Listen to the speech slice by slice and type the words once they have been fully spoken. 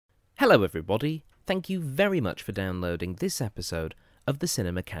Hello everybody, thank you very much for downloading this episode of the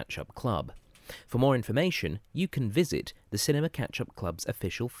Cinema Catch-Up Club. For more information, you can visit the Cinema Catch-Up Club's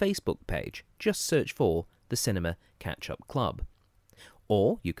official Facebook page. Just search for the Cinema Catch-Up Club.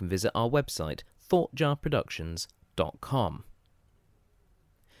 Or you can visit our website, thoughtjarproductions.com.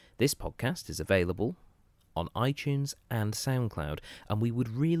 This podcast is available on iTunes and SoundCloud, and we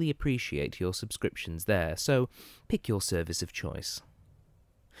would really appreciate your subscriptions there, so pick your service of choice.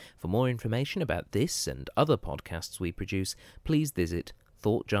 For more information about this and other podcasts we produce, please visit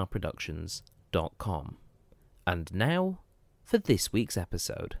thoughtjarproductions.com. And now, for this week's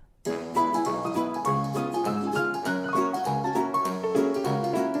episode.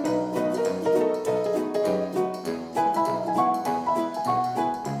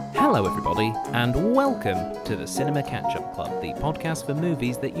 Hello everybody, and welcome to the Cinema Catch-Up Club, the podcast for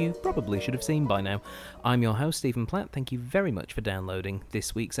movies that you probably should have seen by now. I'm your host, Stephen Platt. Thank you very much for downloading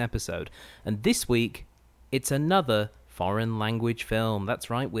this week's episode. And this week, it's another foreign language film. That's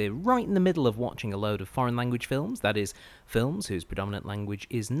right, we're right in the middle of watching a load of foreign language films, that is, films whose predominant language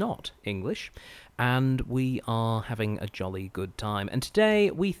is not English, and we are having a jolly good time. And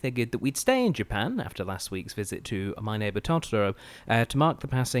today we figured that we'd stay in Japan after last week's visit to My Neighbor Totoro to mark the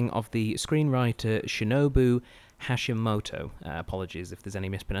passing of the screenwriter Shinobu Hashimoto. Apologies if there's any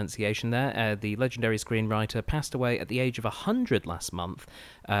mispronunciation there. The legendary screenwriter passed away at the age of 100 last month,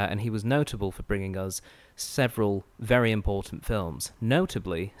 and he was notable for bringing us several very important films,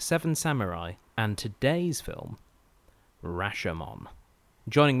 notably Seven Samurai and today's film, Rashomon.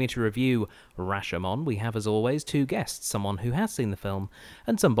 Joining me to review Rashomon, we have, as always, two guests, someone who has seen the film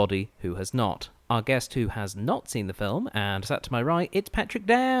and somebody who has not. Our guest who has not seen the film, and sat to my right, it's Patrick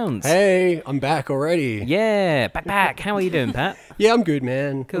Downs. Hey, I'm back already. Yeah, back. How are you doing, Pat? Yeah, I'm good,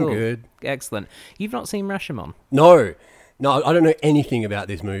 man. Cool. I'm good. Excellent. You've not seen Rashomon? No, I don't know anything about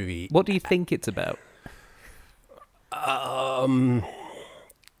this movie. What do you think it's about?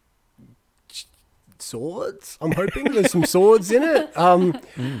 Swords? I'm hoping there's some swords in it.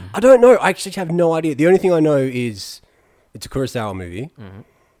 I don't know. I actually have no idea. The only thing I know is it's a Kurosawa movie. Mm-hmm.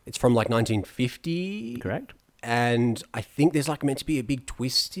 It's from like 1950. Correct. And I think there's like meant to be a big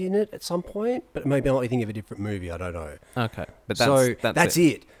twist in it at some point, but maybe I might be thinking of a different movie. I don't know. Okay. But that's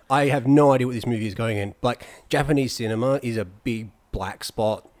it. I have no idea what this movie is going in. Like, Japanese cinema is a big black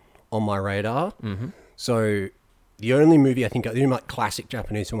spot on my radar. Mm-hmm. So the only movie the only like classic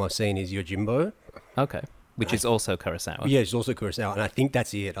Japanese film I've seen is Yojimbo. Okay. Which is also Kurosawa. Yeah, it's also Kurosawa. And I think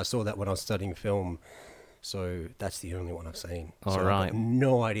that's it. I saw that when I was studying film. So that's the only one I've seen. All right. I've got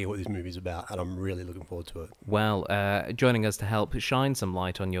no idea what this movie's about, and I'm really looking forward to it. Well, joining us to help shine some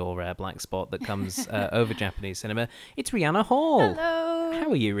light on your black spot that comes over Japanese cinema, it's Rhianna Hall. Hello.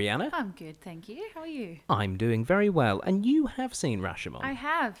 How are you, Rhianna? I'm good, thank you. How are you? I'm doing very well. And you have seen Rashomon? I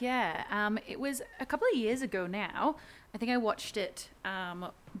have, yeah. It was a couple of years ago now. I think I watched it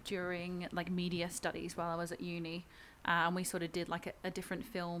during like media studies while I was at uni, and we sort of did like a different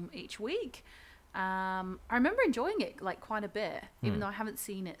film each week. I remember enjoying it like quite a bit, even though I haven't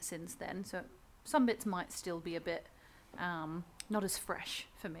seen it since then. So some bits might still be a bit not as fresh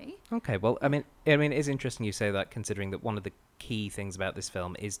for me. Okay, well, I mean, it's interesting you say that, considering that one of the key things about this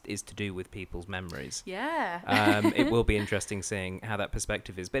film is to do with people's memories. Yeah. It will be interesting seeing how that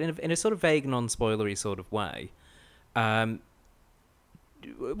perspective is, but in a sort of vague, non-spoilery sort of way. What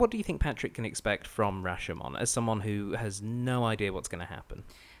do you think Patrick can expect from Rashomon as someone who has no idea what's going to happen?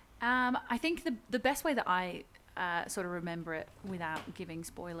 I think the best way that I sort of remember it without giving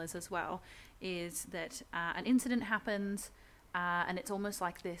spoilers as well is that an incident happens and it's almost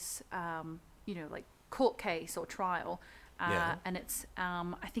like this, like court case or trial. And it's,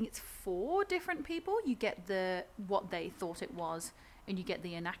 I think it's 4 different people. You get what they thought it was, and you get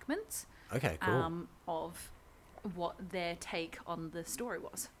the enactments. Okay, cool. Of what their take on the story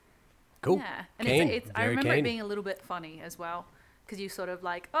was. Cool. Yeah, and I remember it being a little bit funny as well. Because you sort of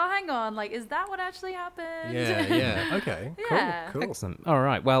like, oh, hang on, like, is that what actually happened? Yeah, okay. Yeah. Cool. Excellent. All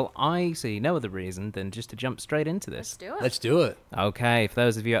right, well, I see no other reason than just to jump straight into this. Let's do it. Okay, for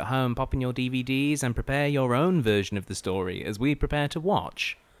those of you at home, pop in your DVDs and prepare your own version of the story as we prepare to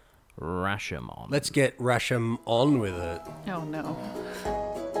watch Rashomon. Let's get Rashomon with it. Oh, no.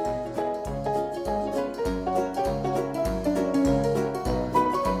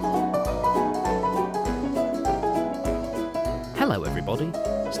 Hello everybody,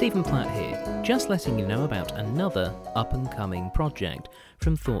 Stephen Platt here, just letting you know about another up-and-coming project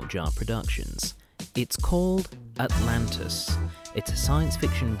from Thoughtjar Productions. It's called Atlantis. It's a science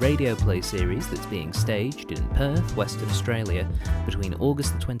fiction radio play series that's being staged in Perth, Western Australia, between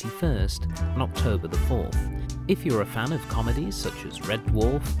August the 21st and October the 4th. If you're a fan of comedies such as Red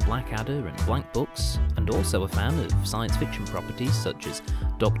Dwarf, Blackadder and Black Books, and also a fan of science fiction properties such as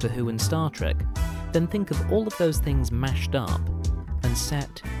Doctor Who and Star Trek, then think of all of those things mashed up and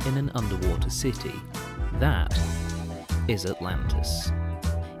set in an underwater city. That is Atlantis.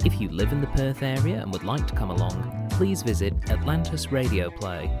 If you live in the Perth area and would like to come along, please visit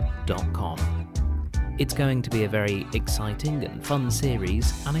atlantisradioplay.com. It's going to be a very exciting and fun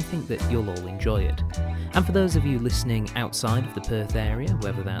series, and I think that you'll all enjoy it. And for those of you listening outside of the Perth area,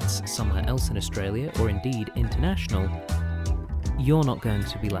 whether that's somewhere else in Australia or indeed international, you're not going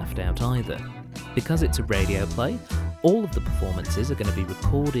to be left out either. Because it's a radio play, all of the performances are going to be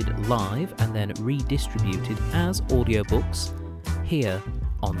recorded live and then redistributed as audiobooks here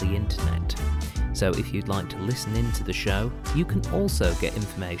on the internet. So if you'd like to listen into the show, you can also get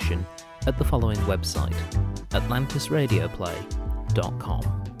information at the following website,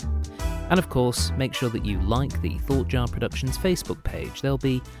 atlantisradioplay.com. And of course, make sure that you like the Thought Jar Productions Facebook page. There'll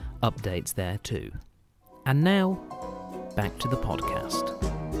be updates there too. And now, back to the podcast.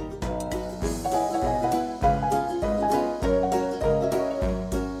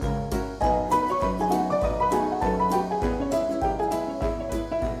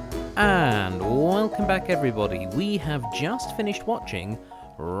 And welcome back, everybody. We have just finished watching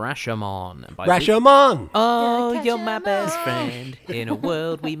Rashomon. Rashomon! Oh, Gonna you're catch my 'em best all. friend. In a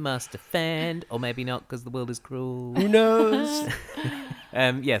world we must defend. Or maybe not, because the world is cruel. Who knows?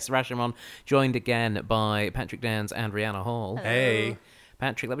 Yes, Rashomon, joined again by Patrick Downs and Rhianna Hall. Hey.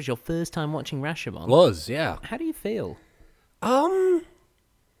 Patrick, that was your first time watching Rashomon. Was, yeah. How do you feel?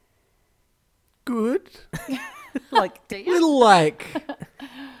 Good. Like, Do you? Little like,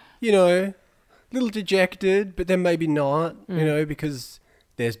 little dejected, but then maybe not, because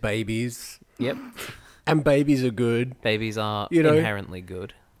there's babies, yep, and babies are good. babies are You know- inherently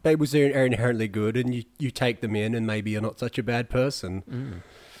good. Babies are inherently good, and you take them in, and maybe you're not such a bad person.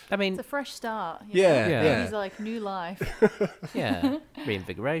 I mean, It's a fresh start. Yeah, Yeah. yeah. He's like new life. yeah,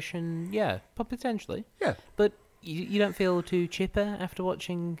 reinvigoration, yeah, potentially. Yeah. But you don't feel too chipper after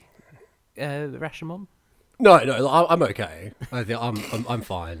watching Rashomon? No, I'm okay. I think I'm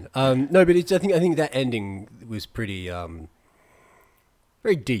fine. No, but I think that ending was pretty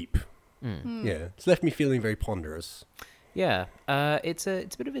very deep. Yeah, it's left me feeling very ponderous. Yeah, it's a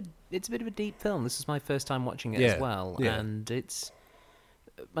bit of a deep film. This is my first time watching it as well, yeah. and it's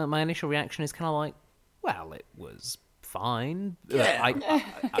my initial reaction is kind of like, well, it was fine. Yeah.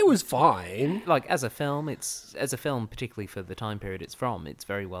 It was fine. Like as a film, particularly for the time period it's from, it's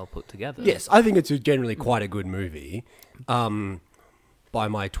very well put together. Yes, I think it's generally quite a good movie. By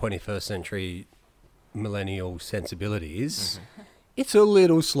my 21st century millennial sensibilities, it's a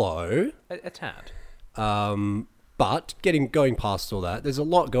little slow. A tad. But going past all that, there's a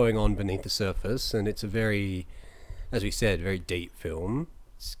lot going on beneath the surface, and it's a very, as we said, very deep film.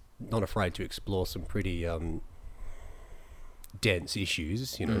 It's not afraid to explore some pretty dense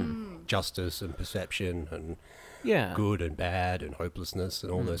issues, justice and perception and Yeah. good and bad and hopelessness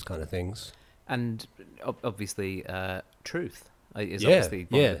and all those kind of things. And obviously, truth is Yeah, obviously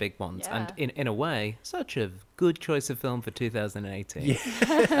one yeah. of the big ones. Yeah. And in a way, such a good choice of film for 2018. Yeah.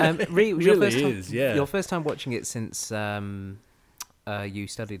 Rhi, was Really your first time, is, yeah. Your first time watching it since you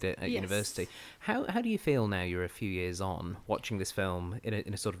studied it at Yes. university. How do you feel now you're a few years on, watching this film in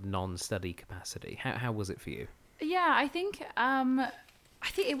a sort of non-study capacity? How was it for you? Yeah, I think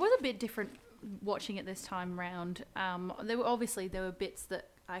it was a bit different watching it this time round. There were bits that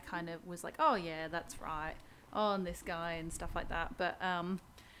I kind of was like, oh yeah, that's right. Oh, and this guy and stuff like that. But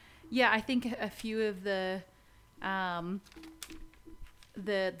yeah, I think a few of the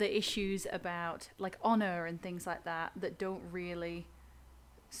issues about like honor and things like that don't really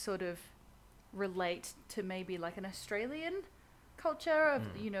sort of relate to maybe like an Australian culture of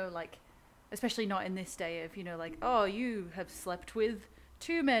like, especially not in this day of like, oh, you have slept with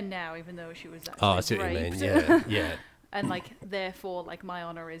 2 men now, even though she was actually Oh, I see what you mean. raped. Yeah, yeah. And like therefore like my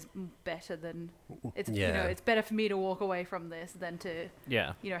honor is better than it's Yeah. it's better for me to walk away from this than to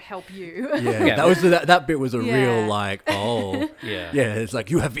Yeah. help you. Yeah, Yeah. that bit was a Yeah. real like, oh, Yeah. yeah. It's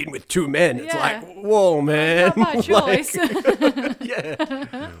like you have been with 2 men. It's Yeah. like, whoa, man. Not my choice.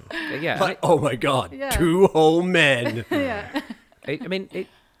 Yeah, Yeah. like, oh my god, Yeah. 2 whole men. Yeah. I mean, it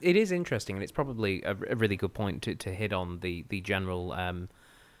is interesting, and it's probably a really good point to hit on the general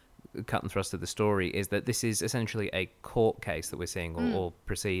cut and thrust of the story, is that this is essentially a court case that we're seeing, or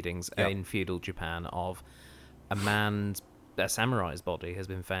proceedings Yep. in feudal Japan of a samurai's body has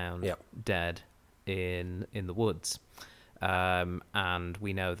been found Yep. dead in the woods. And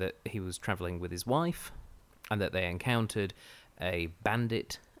we know that he was travelling with his wife, and that they encountered a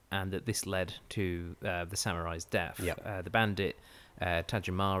bandit and that this led to the samurai's death. Yep. The bandit,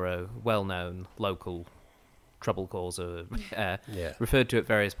 Tajomaru, well-known local trouble causer, referred to at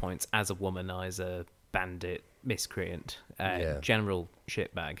various points as a womanizer, bandit, miscreant, general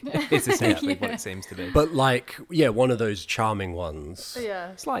shitbag is essentially what it seems to be. But like, one of those charming ones.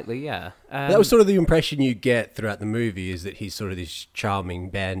 Yeah. Slightly, yeah. That was sort of the impression you get throughout the movie, is that he's sort of this charming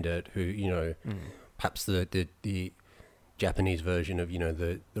bandit who, perhaps the Japanese version of,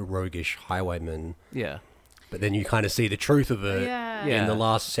 the roguish highwayman. Yeah. But then you kind of see the truth of it Yeah. in the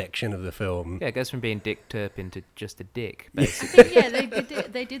last section of the film. Yeah, it goes from being Dick Turpin to just a dick, basically. I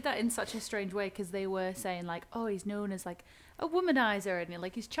think, they did that in such a strange way, because they were saying like, oh, he's known as like a womanizer, and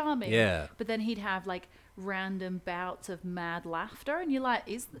like he's charming. Yeah. But then he'd have like random bouts of mad laughter, and you're like,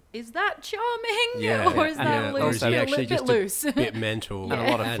 is that charming? Yeah. Or is that or is he actually bit just loose? a bit mental And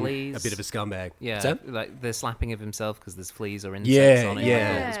a lot of fleas. a bit of a scumbag? Yeah, like the slapping of himself because there's fleas or insects on it. I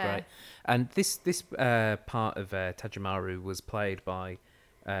thought it was great. And this part of Tajomaru was played by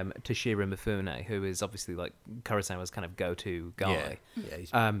Toshiro Mifune, who is obviously like Kurosawa's kind of go-to guy.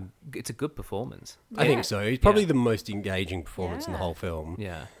 Yeah, it's a good performance. I think so. He's probably the most engaging performance in the Yeah. whole film.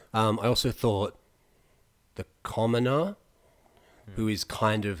 Yeah. I also thought the commoner, who is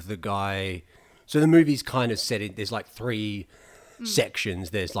kind of the guy... So the movie's kind of set in... There's like three sections.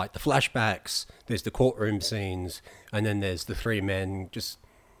 There's like the flashbacks, there's the courtroom scenes, and then there's the three men just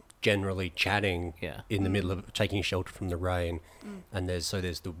generally chatting in the middle of taking shelter from the rain. And there's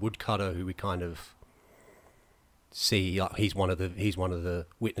the woodcutter, who we kind of see, he's one of the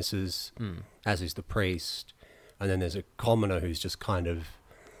witnesses, as is the priest. And then there's a commoner who's just kind of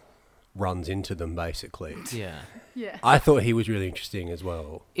runs into them, basically. Yeah. Yeah. I thought he was really interesting as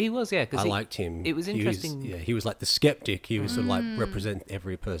well. He was, yeah. I liked him. It was interesting. He was like the skeptic. He was sort of like represent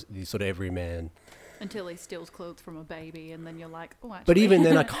every person, sort of every man. Until he steals clothes from a baby, and then you're like, oh, actually. But even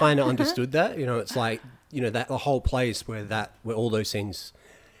then, I kind of understood that. It's like, that the whole place where all those scenes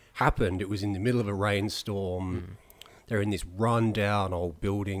happened, it was in the middle of a rainstorm. They're in this run-down old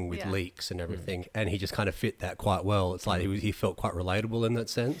building with leaks and everything, and he just kind of fit that quite well. It's like he felt quite relatable in that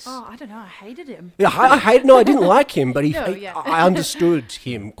sense. Oh, I don't know. I hated him. Yeah, I didn't like him, but No, I understood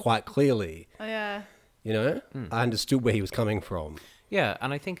him quite clearly. Yeah. I understood where he was coming from. Yeah,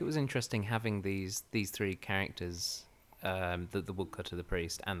 and I think it was interesting having these three characters, the woodcutter, the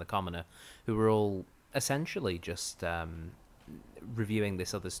priest, and the commoner, who were all essentially just reviewing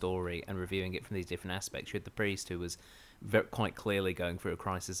this other story and reviewing it from these different aspects. You had the priest, who was quite clearly going through a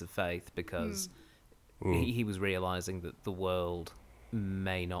crisis of faith because he was realising that the world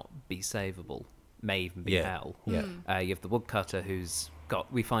may not be savable, may even be hell. Yeah. You have the woodcutter,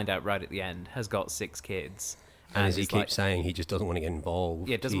 we find out right at the end, has got 6 kids. And as he keeps saying, he just doesn't want to get involved.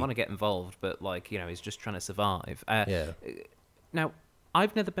 Yeah, doesn't want to get involved, but he's just trying to survive. Now,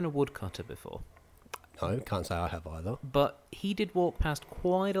 I've never been a woodcutter before. No, can't say I have either. But he did walk past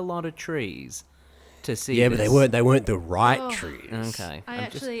quite a lot of trees to see. Yeah, but they weren't the right trees. Okay. I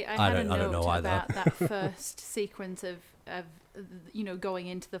had I a don't know note either. about that first sequence of going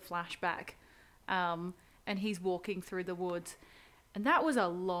into the flashback, and he's walking through the woods, and that was a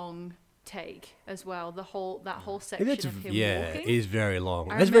long take as well. That whole section of him walking. It is very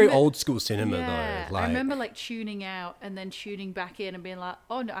long. I That's very remember- old school cinema, though. I remember tuning out and then tuning back in and being like,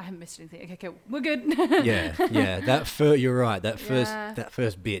 "Oh no, I haven't missed anything. Okay, we're good." You're right. That Yeah.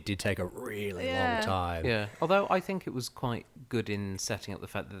 first bit did take a really long time. Yeah. Although I think it was quite good in setting up the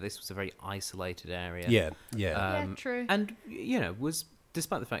fact that this was a very isolated area. Yeah. Yeah, true. And was,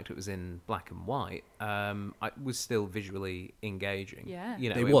 despite the fact it was in black and white, it was still visually engaging. Yeah.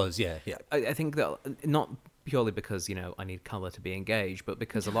 It was. Yeah. I think that not purely because I need colour to be engaged, but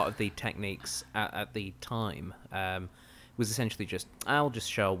because a lot of the techniques at the time was essentially I'll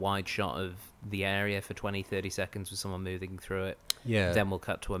just show a wide shot of the area for 20-30 seconds with someone moving through it. Yeah. Then we'll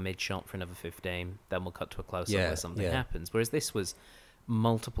cut to a mid shot for another 15. Then we'll cut to a close up where something yeah. happens. Whereas this was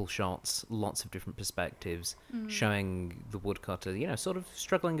multiple shots, lots of different perspectives, showing the woodcutter, sort of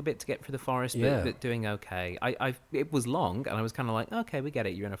struggling a bit to get through the forest, but doing okay. It was long, and I was kind of like, okay, we get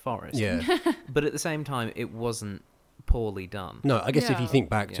it, you're in a forest. Yeah. But at the same time, it wasn't poorly done. No, I guess if you Yeah. think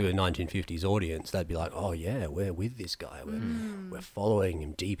back to a 1950s audience, they'd be like, oh yeah, we're with this guy. We're following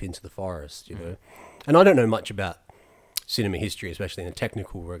him deep into the forest, you know. And I don't know much about cinema history, especially in a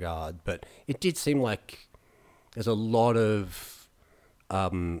technical regard, but it did seem like there's a lot of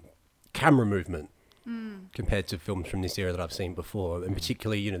camera movement compared to films from this era that I've seen before. And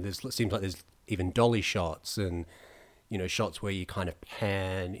particularly, it seems like there's even dolly shots and, shots where you kind of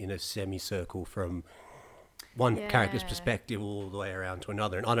pan in a semicircle from one character's perspective all the way around to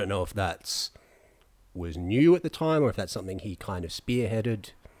another. And I don't know if was new at the time or if that's something he kind of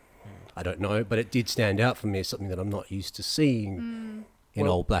spearheaded I don't know, but it did stand out for me as something that I'm not used to seeing in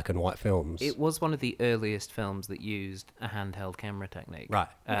Well, old black and white films. It was one of the earliest films that used a handheld camera technique. Right.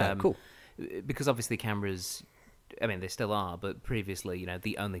 Okay, cool. Because obviously cameras, I mean, they still are, but previously,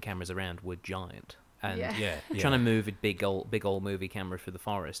 the only cameras around were giant. And Yeah. trying to move a big old movie camera through the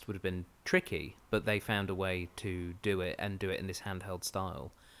forest would have been tricky, but they found a way to do it and do it in this handheld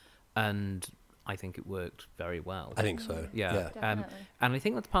style. And I think it worked very well. I think so. Yeah. Definitely. And I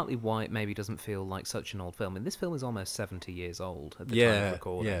think that's partly why it maybe doesn't feel like such an old film. And this film is almost 70 years old at the time of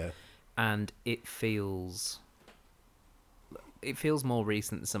recording. Yeah. And it feels more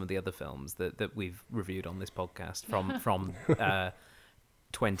recent than some of the other films that we've reviewed on this podcast from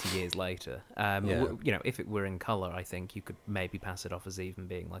 20 years later. If it were in colour, I think you could maybe pass it off as even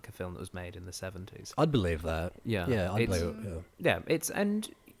being like a film that was made in the 70s. I'd believe that. Yeah. Yeah, I'd believe it. Yeah.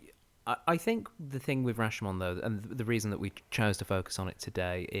 I think the thing with Rashomon, though, and the reason that we chose to focus on it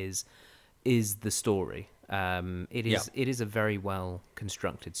today is the story. It is a very well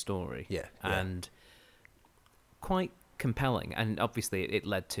constructed story. Yeah. And quite compelling. And obviously it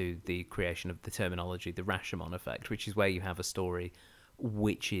led to the creation of the terminology, the Rashomon effect, which is where you have a story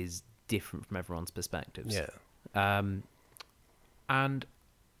which is different from everyone's perspectives. Yeah. And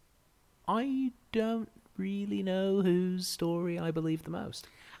I don't really know whose story I believe the most.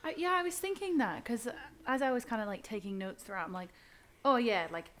 I was thinking that because as I was kind of like taking notes throughout, I'm like, oh yeah,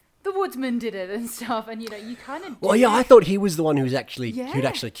 like the woodsman did it and stuff, and you kind of. Well, yeah, I thought he was the one who'd actually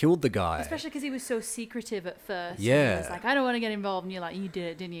killed the guy. Especially because he was so secretive at first. Yeah. He was like, I don't want to get involved, and you're like, you did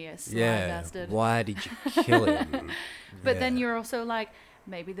it, didn't you, you slime bastard? Why did you kill him? But then you're also like,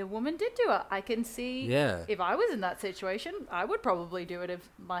 maybe the woman did do it. I can see if I was in that situation, I would probably do it if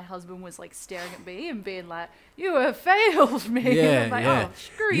my husband was like staring at me and being like, you have failed me. Yeah, I'm like, yeah. oh,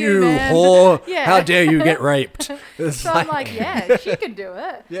 screw you, man. whore. Yeah. How dare you get raped? So I'm like, yeah, she can do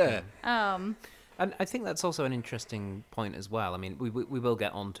it. Yeah. And I think that's also an interesting point as well. I mean, we will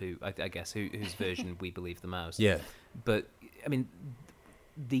get on to, I guess, whose version we believe the most. Yeah. But, I mean,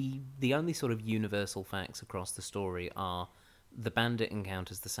 the only sort of universal facts across the story are the bandit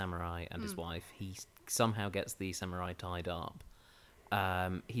encounters the samurai and his wife. He somehow gets the samurai tied up.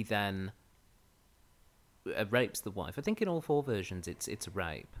 He then rapes the wife. I think in all 4 versions it's a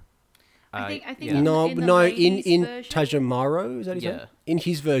rape. I think yeah. in No, the in ladies' version, Tajomaru, is that his name? Yeah. In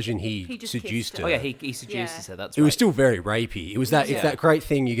his version, he just seduced kissed her. her. Oh yeah, he seduces her. That's It right. was still very rapey. It was that Yeah. that great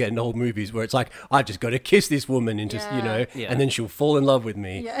thing you get in old movies where it's like, I've just got to kiss this woman and just Yeah. and then she'll fall in love with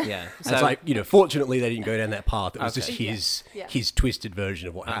me. Yeah. Yeah. And it's like, fortunately they didn't go down that path. It was just Okay. his twisted version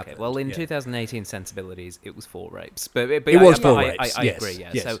of what Okay, happened. well, in Yeah. 2018 sensibilities, it was 4 rapes. But It was 4 I rapes. I yes, agree.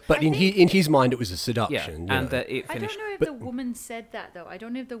 Yeah. yes. So But I in think- in his mind, it was a yeah, seduction. and that it I finished. don't know if the woman said that though. I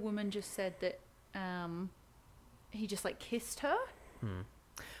don't know if the woman just said that he just like kissed her.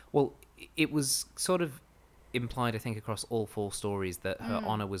 Well, it was sort of implied, I think, across all 4 stories that her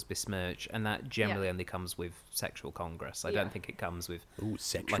honour was besmirched, and that generally only comes with sexual congress. I don't think it comes with Ooh,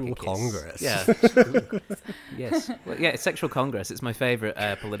 sexual like a kiss. congress. Yeah. Yes. Well, yeah, sexual congress. It's my favourite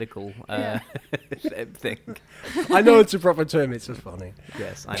political thing. I know it's a proper term. It's just funny.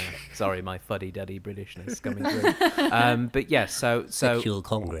 Yes, I know. Sorry, my fuddy-duddy Britishness coming through. But yes, so Sexual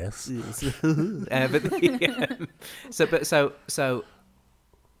congress. So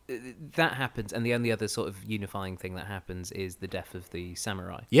that happens, and the only other sort of unifying thing that happens is the death of the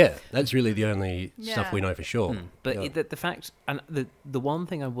samurai. Yeah, that's really the only stuff we know for sure. But Yeah. the fact, and the one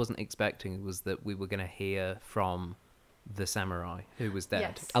thing I wasn't expecting was that we were going to hear from the samurai who was dead.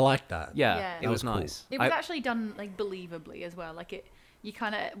 Yes. I like that. Yeah, Yeah. it That was was cool. nice. It was actually done like believably as well. Like you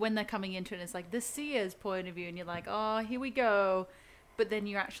kind of when they're coming into it, it's like the seer's point of view, and you're like, oh, here we go. But then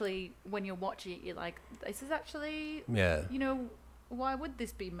you actually, when you're watching it, you're like, this is actually, Yeah. why would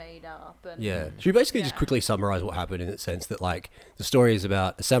this be made up? And Yeah. Should we basically just Yeah. quickly summarize what happened in the sense that, like, the story is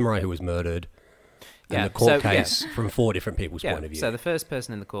about a samurai who was murdered and Yeah, the court so, yeah. case from 4 different people's Yeah, point of view. so the first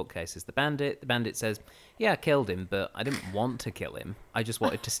person in the court case is the bandit. The bandit says, yeah, I killed him, but I didn't want to kill him. I just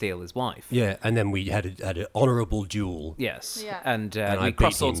wanted to steal his wife. Yeah, and then we had an honourable duel. Yes. Yeah. And I we beat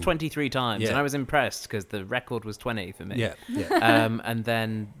crossed swords him. 23 times, Yeah. and I was impressed because the record was 20 for me. Yeah, yeah. And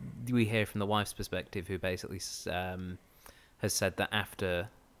then we hear from the wife's perspective, who basically has said that after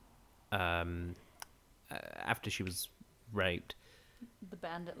she was raped, the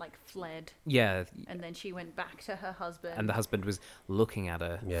bandit like fled, yeah, and then she went back to her husband. and the husband was looking at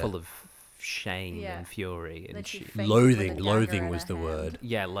her Yeah. full of shame Yeah. and fury, Then and she she, fainted with a Loathing. dagger Loathing in was her the hand. word.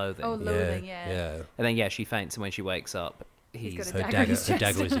 yeah, loathing. Oh, loathing, yeah. Yeah. And then she faints, and when she wakes up, He's got a Her dagger in dagger, his her chest.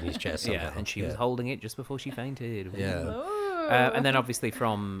 dagger was in his chest somehow. yeah, and she was holding it just before she fainted. Yeah. Oh. And then obviously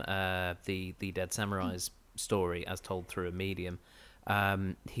from the dead samurai's story, as told through a medium,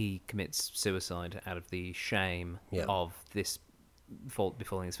 He commits suicide out of the shame Yeah. of this fault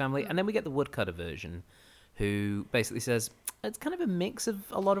befalling his family. And then we get the woodcutter version, who basically says it's kind of a mix of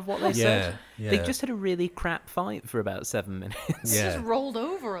a lot of what they said. They just had a really crap fight for about 7 minutes. Yeah. Just rolled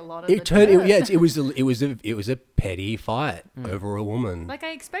over a lot of It was a petty fight over a woman. Like,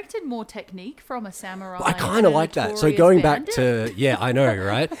 I expected more technique from a samurai. I kind of like that. So going back to I know,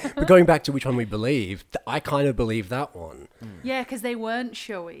 right? But going back to which one we believe, I kind of believe that one. Yeah, because they weren't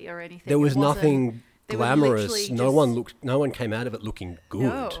showy or anything. There was nothing they were glamorous. literally No one came out of it looking good.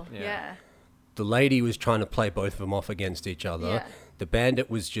 No, Yeah. yeah. The lady was trying to play both of them off against each other. Yeah. The bandit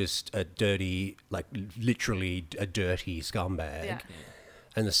was just a dirty, like literally a dirty scumbag. Yeah.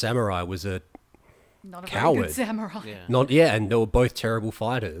 And the samurai was a Not a coward. very good samurai. Yeah. and they were both terrible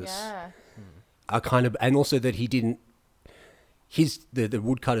fighters. Yeah. And also that he didn't. The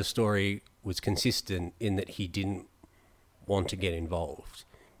woodcutter story was consistent in that he didn't want to get involved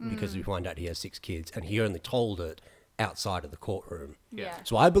because we find out he has 6 kids, and he only told it outside of the courtroom. Yeah.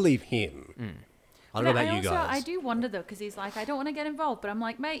 So I believe him. I don't know about you guys. I do wonder though, because he's like, I don't want to get involved, but I'm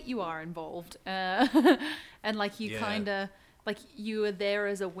like, mate, you are involved, and like you kind of like you were there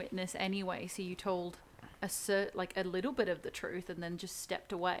as a witness anyway, so you told a little bit of the truth and then just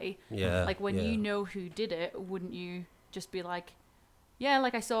stepped away. Yeah. Like when you know who did it, wouldn't you just be like, yeah,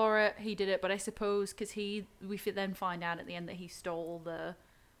 like I saw it, he did it, but I suppose because we then find out at the end that he stole the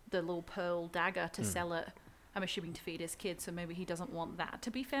little pearl dagger to sell it. I'm assuming to feed his kids, so maybe he doesn't want that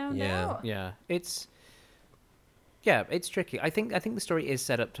to be found out. Yeah, it's tricky. I think the story is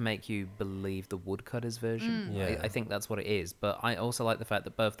set up to make you believe the woodcutter's version. Yeah. I think that's what it is. But I also like the fact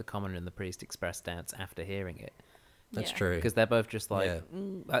that both the commoner and the priest expressed doubts after hearing it, That's Yeah. true. because they're both just like,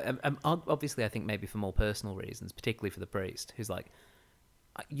 Yeah. obviously, I think maybe for more personal reasons, particularly for the priest, who's like,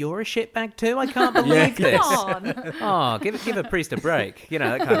 "You're a shitbag too? I can't believe Come this." on. Oh, give a priest a break,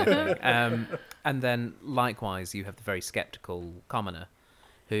 that kind of thing. And then likewise, you have the very skeptical commoner,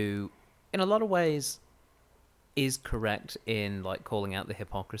 who, in a lot of ways, is correct in like calling out the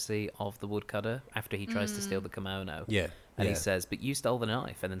hypocrisy of the woodcutter after he tries to steal the kimono. Yeah. And he says, "But you stole the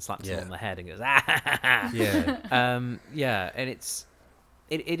knife," and then slaps him on the head and goes, "Ah!" Ha, ha, ha." Yeah. And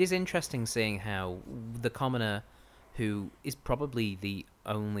it is interesting seeing how the commoner, who is probably the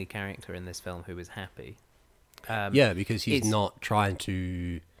only character in this film who is happy. Because he's not trying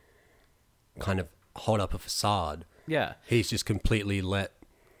to kind of hold up a facade. Yeah. He's just completely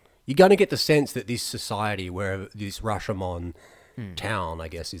You're going to get the sense that this society, where this Rashomon town, I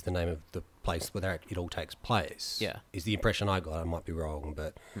guess, is the name of the place where it all takes place. Yeah. Is the impression I got. I might be wrong,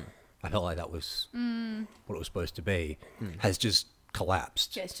 but I felt like that was what it was supposed to be. Has just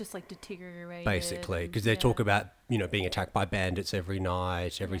collapsed. Yeah, it's just like deteriorated. Basically, because they talk about being attacked by bandits every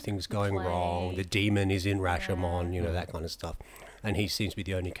night, everything's going wrong, plague. the demon is in Rashomon, that kind of stuff, and he seems to be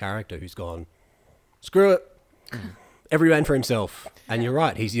the only character who's gone, screw it, every man for himself. And you're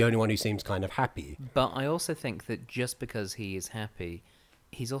right, he's the only one who seems kind of happy. But I also think that just because he is happy,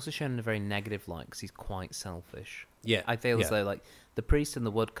 he's also shown in a very negative light because he's quite selfish. Yeah, I feel as though like the priest and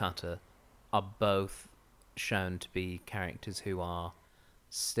the woodcutter are both shown to be characters who are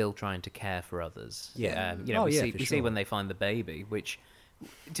still trying to care for others. Yeah. We see when they find the baby, which,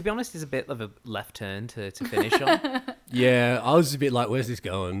 to be honest, is a bit of a left turn to finish on. Yeah, I was a bit like, where's this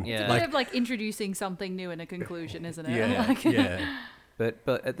going? Yeah. It's a bit of like introducing something new in a conclusion, isn't it? Yeah, Like, yeah.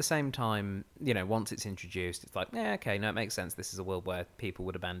 But at the same time, once it's introduced, it's like, okay, no, it makes sense. This is a world where people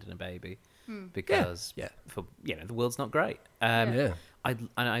would abandon a baby because the world's not great. Yeah.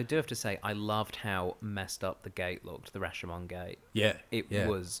 I do have to say, I loved how messed up the gate looked, the Rashomon gate. Yeah. It yeah.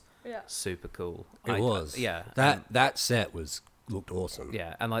 was Yeah. super cool. It was. Yeah. That set looked awesome.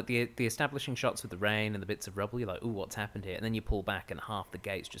 Yeah, and like the establishing shots with the rain and the bits of rubble, you're like, ooh, what's happened here? And then you pull back and half the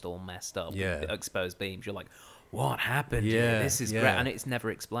gate's just all messed up with exposed beams. You're like, what happened here? This is great. And it's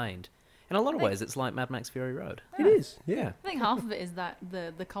never explained. In a lot of ways, it's like Mad Max Fury Road. It is, yeah. I think half of it is that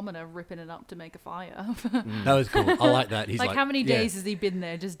the commoner ripping it up to make a fire. That was cool. I like that. He's like how many days has he been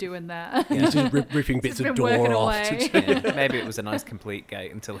there just doing that? He's just ripping bits of been door working off. away. Yeah, maybe it was a nice complete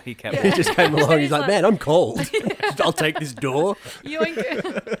gate until he kept He just came along. He's like, like- man, I'm cold. I'll take this door.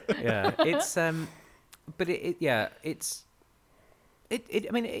 Yoink. Yeah, it's but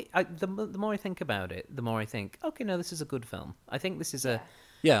the more I think about it, the more I think, okay, no, this is a good film. I think this is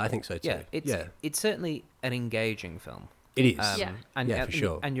Yeah, I think so too. it's certainly an engaging film. It is. And for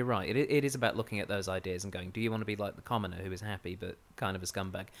sure. And you're right. It is about looking at those ideas and going, do you want to be like the commoner who is happy but kind of a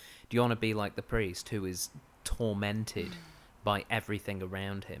scumbag? Do you want to be like the priest who is tormented by everything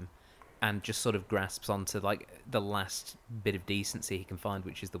around him and just sort of grasps onto like the last bit of decency he can find,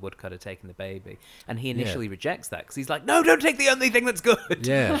 which is the woodcutter taking the baby. And he initially rejects that because he's like, no, don't take the only thing that's good.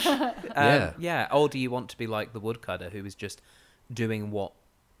 Yeah. Or do you want to be like the woodcutter who is just doing what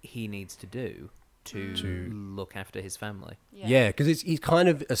he needs to do to look after his family? Yeah, because he's kind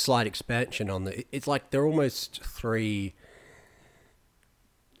of a slight expansion on the... It's like they're almost three...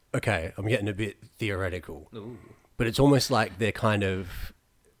 Okay, I'm getting a bit theoretical. Ooh. But it's almost like they're kind of...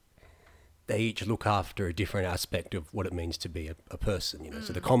 They each look after a different aspect of what it means to be a person, you know.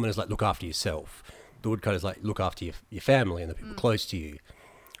 So the commoner's like, look after yourself. The woodcutter's like, look after your family and the people close to you.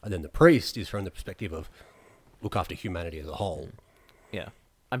 And then the priest is from the perspective of look after humanity as a whole. Yeah.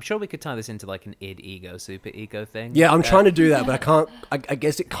 I'm sure we could tie this into like an id, ego, super ego thing. Yeah, I'm trying to do that, but I can't... I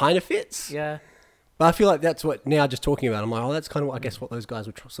guess it kind of fits. Yeah. But I feel like that's what, now just talking about it, I'm like, oh, that's kind of what, I guess, what those guys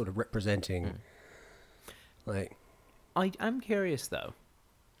were sort of representing. Like, I'm curious, though,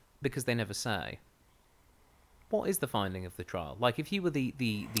 because they never say, what is the finding of the trial? Like, if you were the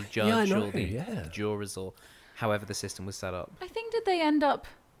judge or the jurors or however the system was set up. I think, did they end up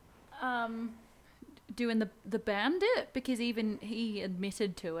doing the bandit? Because even he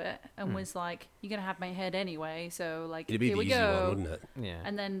admitted to it and was like, you're going to have my head anyway, so, like, it'd be here the we easy go. one, wouldn't it? Yeah.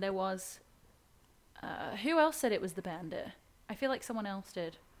 And then there was... who else said it was the bandit? I feel like someone else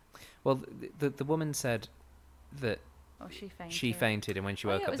did. Well, the woman said that Oh, she fainted. she fainted, and when she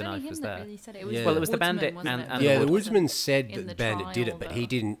woke up, the knife was there. Really said it. Yeah. Well, it was the woodsman, bandit wasn't and it? Yeah, the woodsman woodsman said in that the the bandit did it, trial, but though. he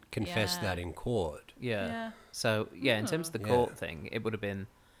didn't confess Yeah. that in court. Yeah. Yeah. So, yeah, in terms of the court thing, it would have been,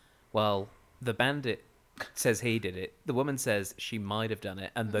 well, the bandit says he did it, the woman says she might have done it,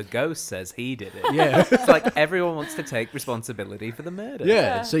 and the ghost says he did it. Yeah. It's like everyone wants to take responsibility for the murder.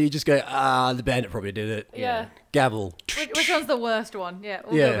 Yeah, so you just go, the bandit probably did it. Yeah. Gavel. Which one's the worst one? Yeah,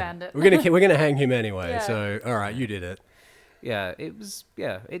 we'll go bandit. We're gonna hang him anyway. Yeah. So all right, you did it. Yeah, it was.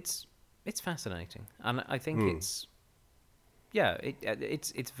 Yeah, it's fascinating, and I think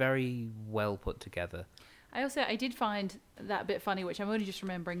it's very well put together. I did find that bit funny, which I'm only just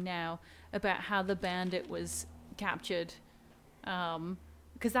remembering now, about how the bandit was captured.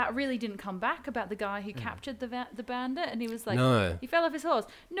 Because that really didn't come back about the guy who captured the bandit, and he was like, No. he fell off his horse.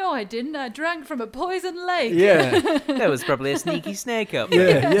 No, I didn't. I drank from a poisoned lake. Yeah, There was probably a sneaky snake up.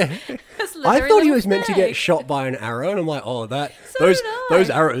 yeah. Slithering I thought he little was meant to get snake. shot by an arrow, and I'm like, oh, So those did I. those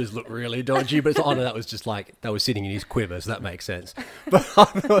arrows look really dodgy. But it's like, oh no, that was just like that was sitting in his quiver, so that makes sense. But I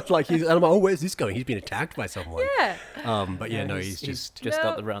thought like and I'm like, oh, where's this going? He's been attacked by someone. Yeah. But yeah, no, he's just got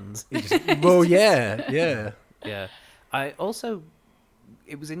No. the runs. well, yeah. Yeah. I also,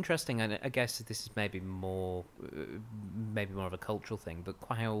 it was interesting, and I guess this is maybe more of a cultural thing, but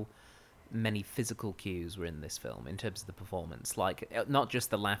how many physical cues were in this film in terms of the performance. Like, not just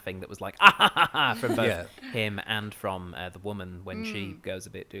the laughing that was like, ah ha ha ha, from both him and from the woman when she goes a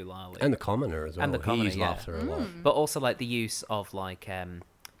bit doolally. And the commoner as well. And the commoner, he yeah. laughter a lot. But also, like, the use of, like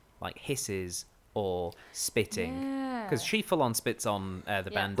hisses or spitting. Yeah. Because she full-on spits on the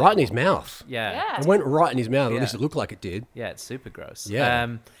bandit. Right in his mouth. Yeah. Yeah. It went right in his mouth. At Yeah. least it looked like it did. Yeah, it's super gross.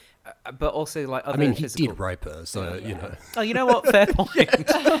 Yeah. But also, like, other I mean, he physical... did rape her, so you know. Oh, you know what? Fair point.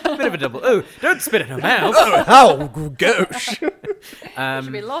 Bit of a double. Oh, don't spit in her mouth. Oh, gosh.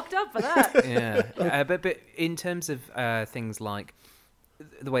 Should be locked up for that. Yeah. But in terms of things like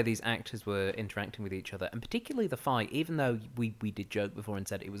the way these actors were interacting with each other, and particularly the fight, even though we did joke before and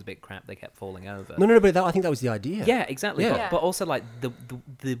said it was a bit crap, they kept falling over. No, but I think that was the idea. Yeah, exactly. Yeah. But also, like,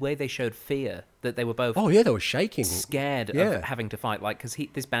 the way they showed fear, that they were both Oh, yeah, they were shaking. scared of having to fight. Like, because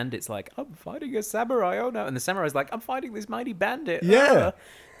this bandit's like, I'm fighting a samurai, oh no. And the samurai's like, I'm fighting this mighty bandit. Yeah.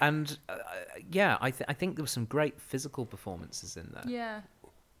 And, I think there were some great physical performances in there. Yeah.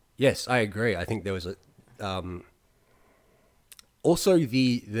 Yes, I agree. I think there was a... also,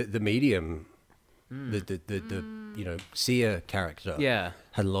 the medium, the seer character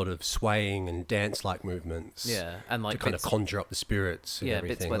had a lot of swaying and dance-like movements. Yeah, and like to kind of conjure up the spirits and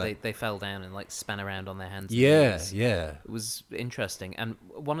everything. bits where like, they fell down and like span around on their hands. Yeah, and knees. yeah. It was interesting. And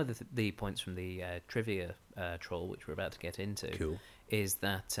one of the points from the trivia troll, which we're about to get into, Cool. is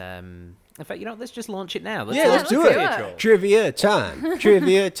that in fact, let's just launch it now. Let's do let's it. do it. Troll. Trivia time.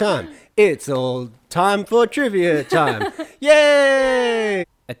 Trivia time. It's all time for trivia time. Yay!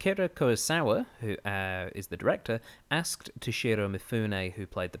 Akira Kurosawa, who is the director, asked Toshiro Mifune, who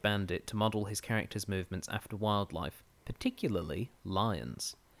played the bandit, to model his character's movements after wildlife, particularly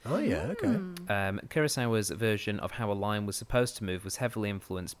lions. Oh, yeah, okay. Kurosawa's version of how a lion was supposed to move was heavily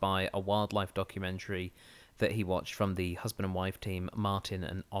influenced by a wildlife documentary that he watched from the husband and wife team Martin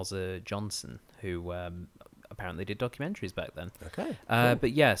and Ozza Johnson, who apparently did documentaries back then. Okay.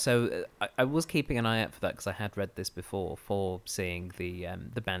 But yeah, so I was keeping an eye out for that because I had read this before for seeing the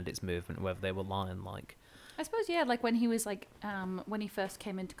bandits movement, whether they were lion-like. I suppose, yeah, like when he was like, when he first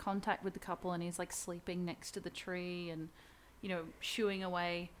came into contact with the couple and he's like sleeping next to the tree and, shooing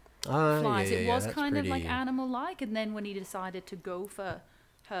away flies. It was kind of like animal-like. And then when he decided to go for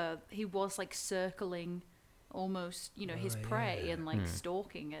her, he was like circling almost, his prey and like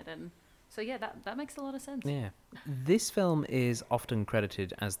stalking it. And so, yeah, that makes a lot of sense. Yeah. This film is often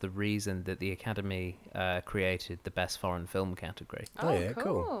credited as the reason that the Academy created the Best Foreign Film category. Oh, yeah,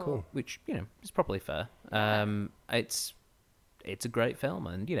 cool. Which, is probably fair. It's a great film.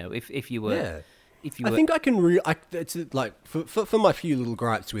 And, if you were... Yeah. If you I were, think I can it's like for my few little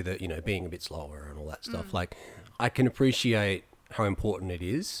gripes with it, being a bit slower and all that stuff. Like, I can appreciate how important it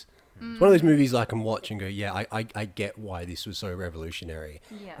is. It's one of those movies I can watch and go, yeah, I get why this was so revolutionary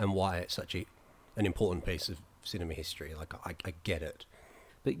and why it's such an important piece of cinema history. Like, I get it.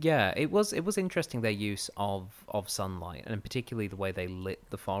 But yeah, it was interesting, their use of sunlight, and particularly the way they lit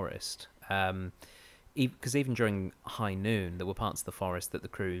the forest. Because even during high noon, there were parts of the forest that the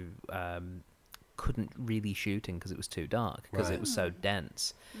crew couldn't really shoot in because it was too dark, because it was so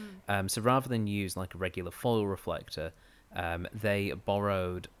dense. So rather than use like a regular foil reflector, they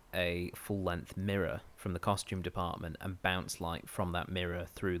borrowed a full-length mirror from the costume department and bounced light from that mirror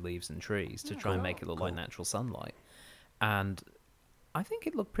through leaves and trees to try and make it look like natural sunlight. And I think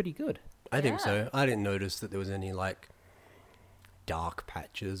it looked pretty good. I think so. I didn't notice that there was any like dark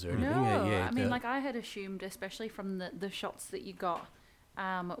patches or anything. No, I mean, like I had assumed, especially from the shots that you got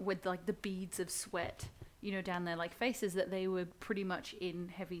with like the beads of sweat, down their like faces, that they were pretty much in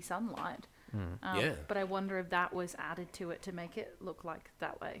heavy sunlight. But I wonder if that was added to it to make it look like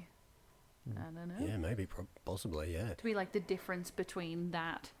that way. I don't know. Yeah, maybe, possibly, yeah. To be like the difference between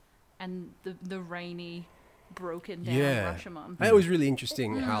that and the rainy, broken down Rashomon. It was really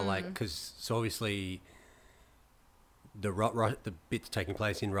interesting how, like, because obviously the bits taking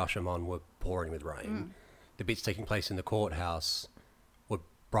place in Rashomon were pouring with rain. The bits taking place in the courthouse were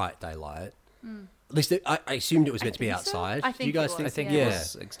bright daylight. At least I assumed it was meant to be outside. I think Do you guys it think? was, I think it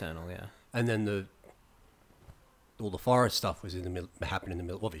was external, yeah. And then all the forest stuff was in the middle, happened in the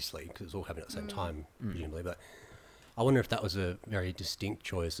middle, obviously, because it was all happening at the same time, presumably. But I wonder if that was a very distinct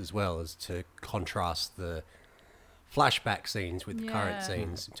choice as well, as to contrast the flashback scenes with the current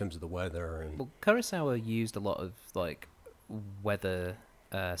scenes in terms of the weather. And Well, Kurosawa used a lot of like weather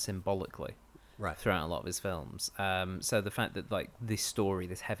symbolically throughout a lot of his films. So the fact that like this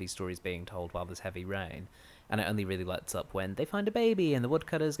heavy story is being told while there's heavy rain, and it only really lets up when they find a baby and the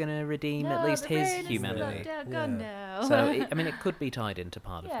woodcutter's going to redeem at least his humanity. So it could be tied into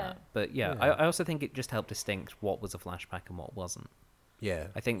part of that. But I also think it just helped distinct what was a flashback and what wasn't. Yeah,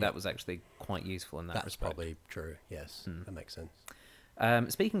 I think that was actually quite useful in that That's respect. probably true, yes. That makes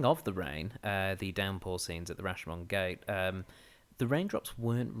sense. Speaking of the rain, the downpour scenes at the Rashomon Gate, the raindrops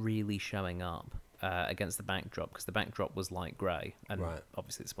weren't really showing up against the backdrop, because the backdrop was light grey, and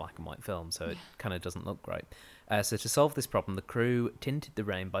obviously it's a black and white film, so it kind of doesn't look great. So to solve this problem, the crew tinted the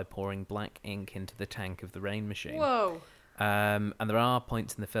rain by pouring black ink into the tank of the rain machine. Whoa. And there are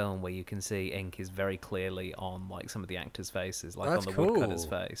points in the film where you can see ink is very clearly on like some of the actors' faces, like on the woodcutter's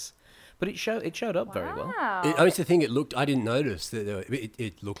face. But it showed up very well. It's the thing, I didn't notice that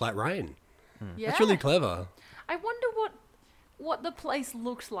it looked like rain. That's really clever. I wonder what the place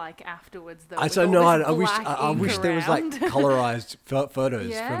looks like afterwards, though. I wish there was like colorized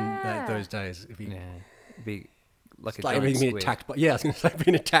photos from those days. It'd be like a like giant being squid. attacked by. Yeah, I was going to say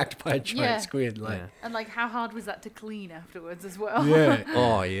being attacked by a giant squid. Like, and like, how hard was that to clean afterwards as well? yeah.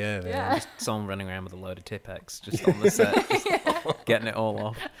 Oh yeah, man. Yeah. Someone running around with a load of Tipex just on the set, just getting it all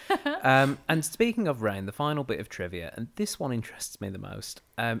off. And speaking of rain, the final bit of trivia, and this one interests me the most.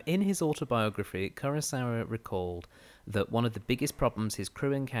 In his autobiography, Kurosawa recalled that one of the biggest problems his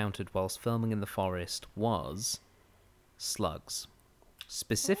crew encountered whilst filming in the forest was slugs.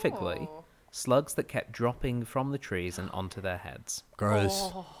 Specifically, slugs that kept dropping from the trees and onto their heads.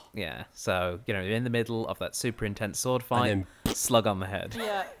 Gross. Yeah, so, you're in the middle of that super intense sword fight, And slug on the head.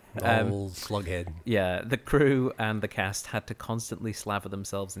 Yeah. Old slughead. Yeah, the crew and the cast had to constantly slather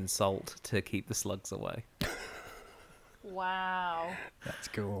themselves in salt to keep the slugs away. Wow. That's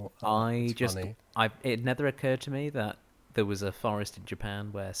cool. It never occurred to me that there was a forest in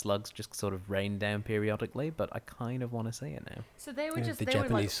Japan where slugs just sort of rained down periodically, but I kind of want to see it now. So they were Yeah, just the they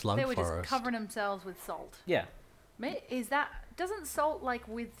Japanese were like slug they were just forest. covering themselves with salt. Yeah. Doesn't salt like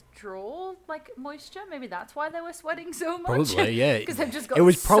withdraw like moisture? Maybe that's why they were sweating so much. Probably, yeah. Because they've just got It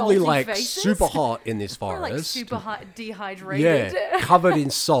was probably salty like faces. super hot in this Or forest. like super dehydrated. Yeah, covered in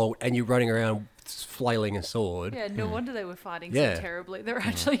salt, and you're running around flailing a sword. Yeah, no wonder they were fighting Yeah. so terribly. They're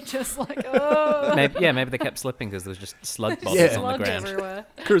actually just like, oh, maybe they kept slipping because there was just slug bodies Yeah. on the slugs ground. everywhere.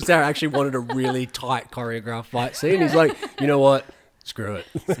 Kurosawa actually wanted a really tight choreographed fight scene. He's like, you know what? Screw it.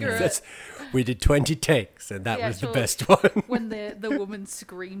 it. We did 20 takes, and that Yeah, was the sure. best one. When the woman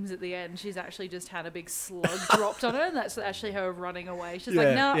screams at the end, she's actually just had a big slug dropped on her, and that's actually her running away. She's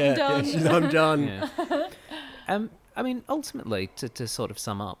like, no, I'm done. I'm done. Yeah. I mean, ultimately, to sort of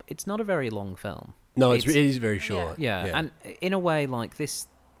sum up, it's not a very long film. No, it is very short. Yeah, and in a way, like this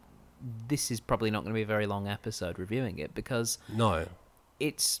is probably not going to be a very long episode reviewing it because No.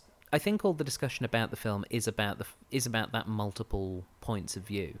 it's. I think all the discussion about the film is about that multiple points of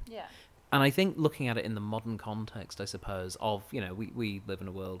view. Yeah. And I think looking at it in the modern context, I suppose, of, you know, we live in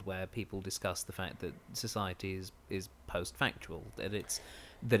a world where people discuss the fact that society is post-factual, that it's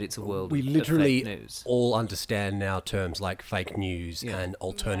a world We of literally fake news. all understand now terms like fake news Yeah. and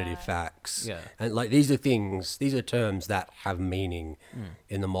alternative Yeah. facts. Yeah. And like these are terms that have meaning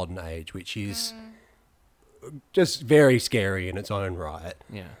in the modern age, which is just very scary in its own right.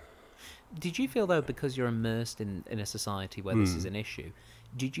 Yeah. Did you feel, though, because you're immersed in a society where this is an issue,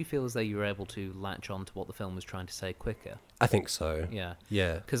 did you feel as though you were able to latch on to what the film was trying to say quicker? I think so. Yeah.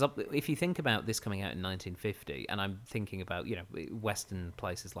 Yeah. Because if you think about this coming out in 1950, and I'm thinking about, you know, Western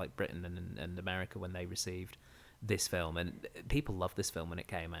places like Britain and America when they received this film, and people loved this film when it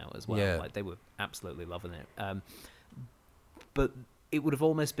came out as well. Yeah. Like, they were absolutely loving it. But it would have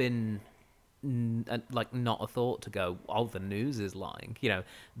almost been like not a thought to go, oh, the news is lying. You know,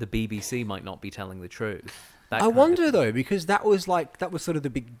 the BBC might not be telling the truth. I wonder though, because that was sort of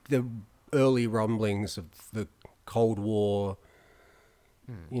the early rumblings of the Cold War.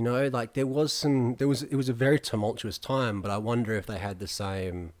 You know, like it was a very tumultuous time, but I wonder if they had the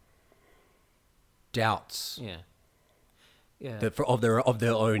same doubts Yeah. of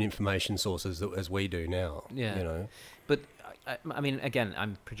their own information sources as we do now. Yeah. You know. But I mean, again,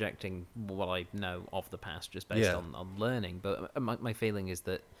 I'm projecting what I know of the past just based on learning. But my feeling is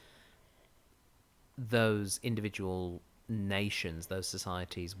that those individual nations, those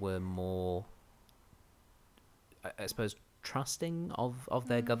societies, were more, I suppose, trusting of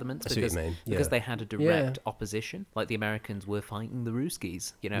their governments I see what because you mean. because Yeah. they had a direct opposition. Like the Americans were fighting the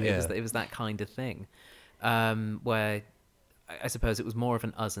Ruskies. You know, it was that kind of thing, where I suppose it was more of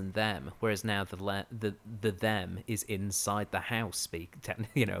an us and them, whereas now the them is inside the house speak.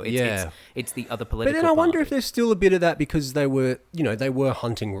 You know, it's the other political. But then I wonder party. if there's still a bit of that because they were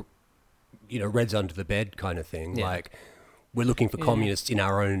hunting, reds under the bed kind of thing. Yeah. Like we're looking for communists in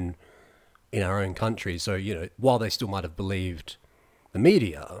our own country. So while they still might have believed the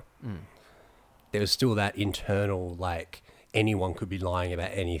media, there was still that internal like anyone could be lying about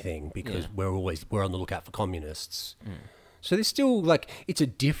anything because we're on the lookout for communists. So there's still like it's a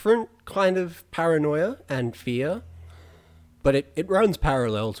different kind of paranoia and fear, but it runs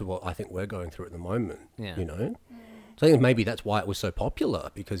parallel to what I think we're going through at the moment. Yeah. So I think maybe that's why it was so popular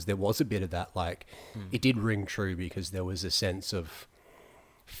because there was a bit of that like it did ring true because there was a sense of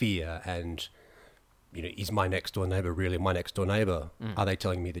fear and is my next door neighbor really my next door neighbor? Are they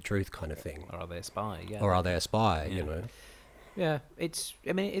telling me the truth kind of thing? Or are they a spy? Yeah. Or are they a spy? Yeah. Yeah, it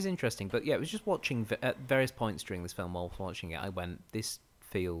is interesting, but yeah, it was just watching at various points during this film. While watching it, I went, "This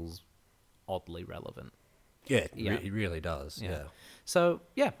feels oddly relevant." Yeah, it really does. Yeah. So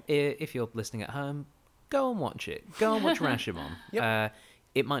yeah, if you're listening at home, go and watch it. Go and watch Rashomon. Yep.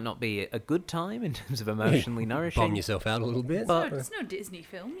 It might not be a good time in terms of emotionally nourishing. Bomb yourself out a little bit. But It's no Disney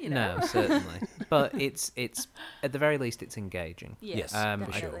film, you know. no, certainly. But it's at the very least it's engaging. Yes,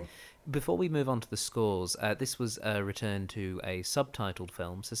 definitely. for sure. Before we move on to the scores, this was a return to a subtitled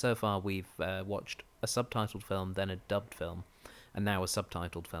film. So far we've watched a subtitled film, then a dubbed film, and now a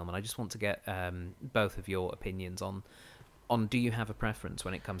subtitled film. And I just want to get both of your opinions on do you have a preference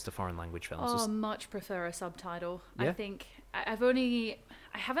when it comes to foreign language films? Oh, much prefer a subtitle. Yeah? I think I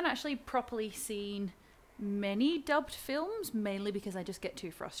haven't actually properly seen many dubbed films, mainly because I just get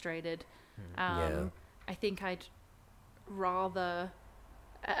too frustrated. I think I'd rather...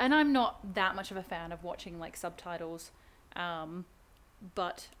 And I'm not that much of a fan of watching like subtitles,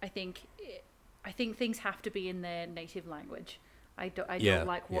 but I think things have to be in their native language. I don't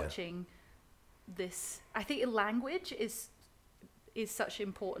like watching this. I think language is such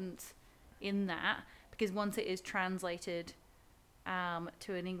importance in that because once it is translated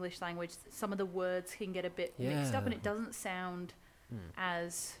to an English language, some of the words can get a bit mixed up and it doesn't sound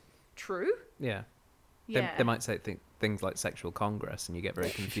as true. Yeah. Yeah. They might say things like sexual congress and you get very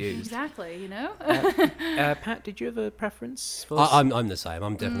confused. Exactly, Pat, did you have a preference? For I'm the same.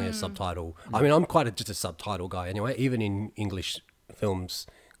 I'm definitely a subtitle. I mean, I'm quite just a subtitle guy anyway. Even in English films,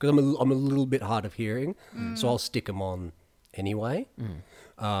 because I'm a little bit hard of hearing, so I'll stick them on anyway.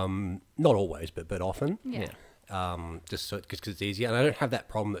 Not always, but often. Yeah. Just so, because it's easier, and I don't have that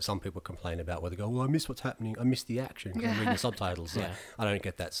problem that some people complain about, where they go, "Well, I miss what's happening. I miss the action. I'm reading the subtitles." Yeah. I don't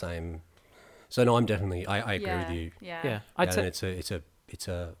get that same. So no, I'm definitely. I agree with you. Yeah. I'd say It's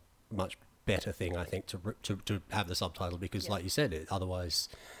a much better thing, I think, to have the subtitle, because, like you said, otherwise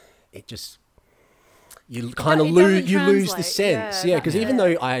it just you kind of it lose doesn't lose the translate. sense. Yeah, Because that's even it.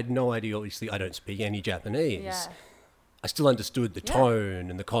 though I had no idea, obviously I don't speak any Japanese. Yeah. I still understood the Yeah. tone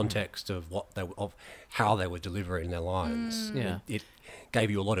and the context of how they were delivering their lines. Yeah. It gave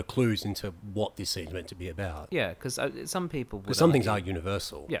you a lot of clues into what this scene's meant to be about. yeah, because some people would Because some things argue- are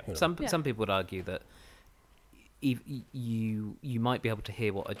universal. Yeah, you know. some people would argue that you might be able to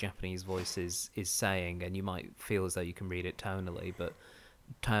hear what a Japanese voice is saying, and you might feel as though you can read it tonally, but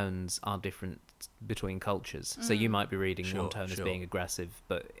tones are different between cultures. So you might be reading one tone as being aggressive,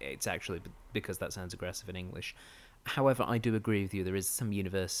 but it's actually because that sounds aggressive in English. However, I do agree with you. There is some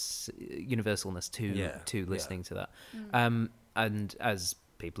universalness to listening to that. And as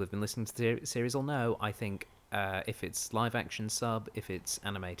people who've been listening to the series will know, I think if it's live action sub, if it's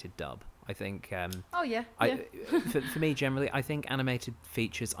animated dub, I think. Oh yeah. For me, generally, I think animated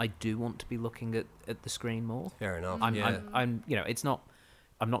features. I do want to be looking at the screen more. Fair enough. I'm it's not.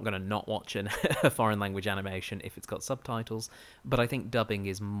 I'm not going to not watch a foreign language animation if it's got subtitles, but I think dubbing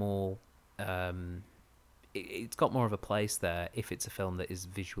is more. It's got more of a place there if it's a film that is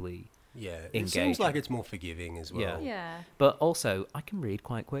visually. Yeah, it engaging. seems like it's more forgiving as well. Yeah. But also, I can read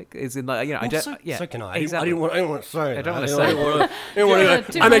quite quick. Is in like I don't. So can I. Exactly. I didn't want to say. I don't want to that. say. I didn't want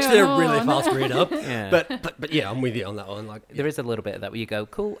to. I'm actually a really fast reader. Yeah. But yeah, I'm with you on that one. Like There is a little bit of that where you go,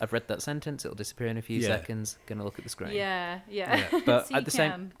 cool, I've read that sentence, it'll disappear in a few seconds, gonna look at the screen. Yeah. But So at you the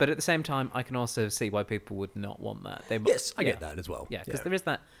can. same time, I can also see why people would not want that. yes, I get that as well. Yeah, because there is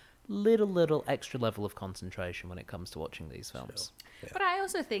that little extra level of concentration when it comes to watching these films. But I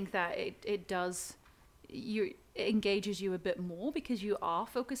also think that it does it engages you a bit more because you are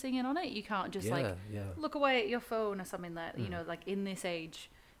focusing in on it. You can't just look away at your phone or something that like in this age,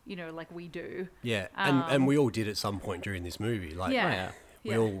 like we do. Yeah, and we all did at some point during this movie. Like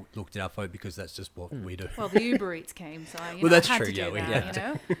we all looked at our phone because that's just what we do. Well, the Uber Eats came, so that's I had true. to do We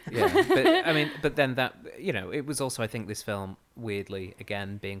that, Yeah, but then that it was also, I think, this film weirdly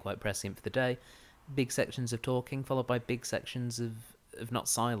again being quite prescient for the day. Big sections of talking followed by big sections of not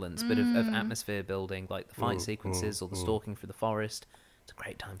silence but of atmosphere building, like the fight sequences or the stalking through the forest. It's a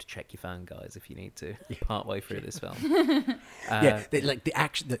great time to check your phone, guys, if you need to part way through this film. Like the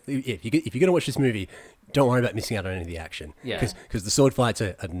action. If you're going to watch this movie, don't worry about missing out on any of the action. Yeah. Because the sword fights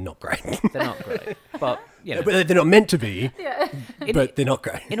are not great. They're not great, but but they're not meant to be. But they're not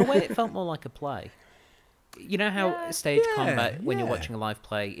great. In a way, it felt more like a play. You know how stage combat, when you're watching a live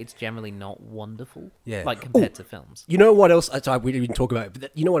play, it's generally not wonderful, like compared to films. You know what else? We didn't talk about it,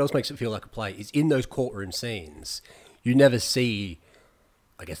 but you know what else makes it feel like a play is in those courtroom scenes. You never see,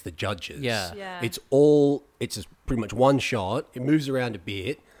 I guess, the judges. Yeah. It's just pretty much one shot. It moves around a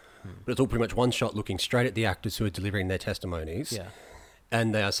bit, but it's all pretty much one shot looking straight at the actors who are delivering their testimonies. Yeah.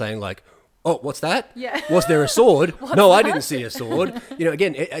 And they are saying like, "Oh, what's that? Yeah. Was there a sword? No, I didn't see a sword."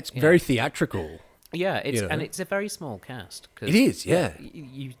 Again, it's very theatrical. Yeah, and it's a very small cast. It is, yeah.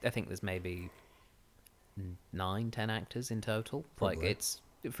 I think there's maybe 9-10 actors in total. Probably. Like it's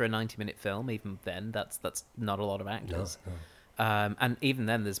for a 90-minute film. Even then, that's not a lot of actors. No. And even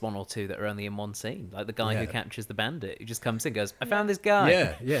then, there's one or two that are only in one scene. Like the guy who captures the bandit, who just comes in and goes, "I found this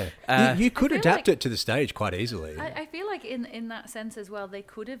guy." Yeah. You could I feel adapt like- it to the stage quite easily. I feel like in that sense as well, they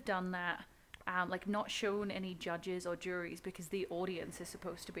could have done that, like not shown any judges or juries because the audience is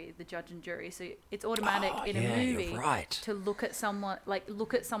supposed to be the judge and jury. So it's automatic in a movie you're right. to look at someone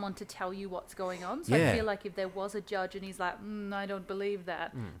to tell you what's going on. So I feel like if there was a judge and he's like, I don't believe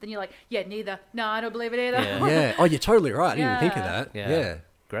that, then you're like, yeah, neither. No, I don't believe it either. Yeah. Oh, you're totally right. I didn't even think of that. Yeah.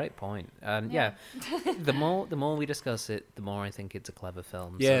 Great point. And the more we discuss it, the more I think it's a clever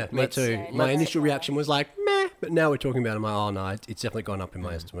film. Yeah, So me too. Yeah, My let's- initial reaction was like, meh, but now we're talking about it, I'm like, oh no, it's definitely gone up in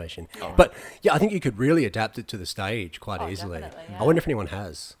my estimation. But yeah, I think you could really adapt it to the stage quite easily. definitely, I wonder if anyone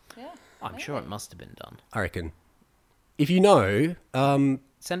has. Yeah. I'm sure it must have been done. I reckon. If you know,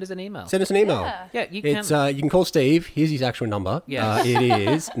 Send us an email. send us an email. Yeah. You can. It's you can call Steve. Here's his actual number. Yes. It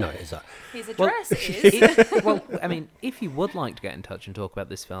is no. It's His address is. Well, I mean, if you would like to get in touch and talk about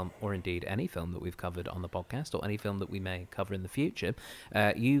this film, or indeed any film that we've covered on the podcast, or any film that we may cover in the future,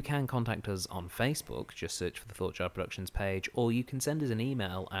 you can contact us on Facebook. Just search for the Thought Jar Productions page, or you can send us an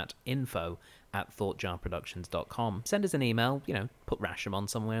email at info at thoughtjarproductions.com. Send us an email, put Rashomon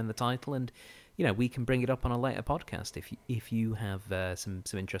somewhere in the title, and we can bring it up on a later podcast if you have some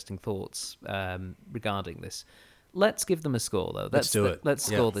interesting thoughts regarding this. Let's give them a score, though. Let's do it. Let's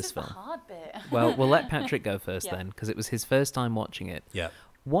score This this is the film. hard bit. Well, we'll let Patrick go first Yeah. then, because it was his first time watching it. Yeah.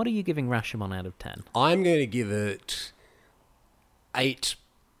 What are you giving Rashomon out of 10? I'm going to give it 8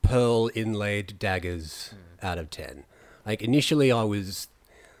 pearl inlaid daggers out of 10. Like, initially I was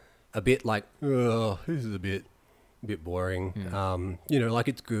a bit like, oh, this is a bit boring. Like,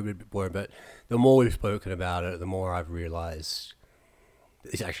 it's good, but a bit boring. But the more we've spoken about it, the more I've realized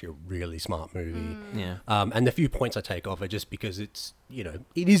it's actually a really smart movie. Yeah. And the few points I take off are just because it's,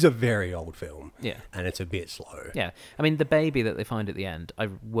 it is a very old film. Yeah. And it's a bit slow. Yeah. I mean, the baby that they find at the end, I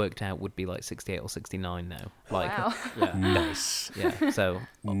worked out would be like 68 or 69 now. Like, Wow. Yeah. Nice. Yeah. So,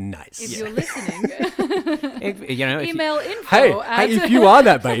 Nice. If you're listening, if email info Hey, at... if you are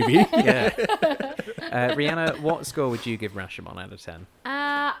that baby. yeah. Rhianna, what score would you give Rashomon out of 10?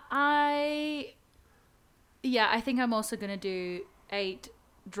 I think I'm also going to do 8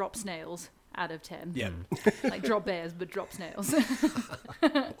 drop snails out of 10. Yeah. Like drop bears, but drop snails.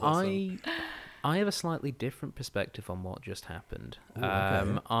 Awesome. I have a slightly different perspective on what just happened. Ooh,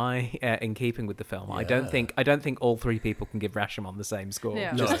 okay. In keeping with the film, Yeah. I don't think all 3 people can give Rashomon the same score.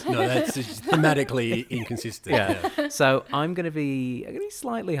 Yeah. No, that's just thematically inconsistent. Yeah. So I'm going to be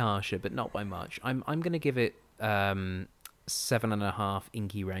slightly harsher, but not by much. I'm going to give it 7.5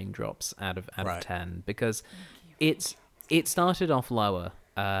 inky raindrops out of Right. 10 because it started off lower.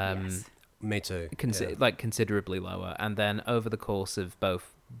 Yes. Me too. Considerably lower, and then over the course of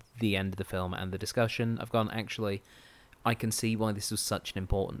both the end of the film and the discussion, I've gone, actually, I can see why this was such an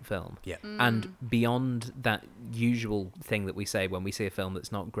important film. Yeah. And beyond that usual thing that we say when we see a film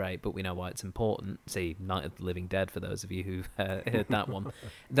that's not great, but we know why it's important, see Night of the Living Dead, for those of you who heard that one,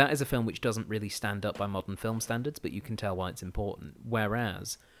 that is a film which doesn't really stand up by modern film standards, but you can tell why it's important.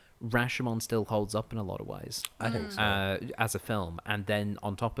 Whereas Rashomon still holds up in a lot of ways. I think so. As a film, and then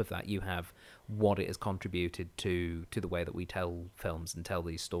on top of that you have what it has contributed to the way that we tell films and tell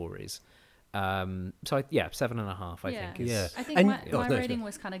these stories. 7.5 I think is... Yeah. I think And- my no, rating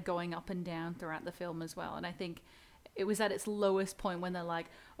was kind of going up and down throughout the film as well, and I think it was at its lowest point when they're like,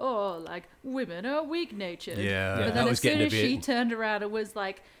 oh, like, women are weak-natured. Yeah, But that then was as soon getting a as she bit- turned around, it was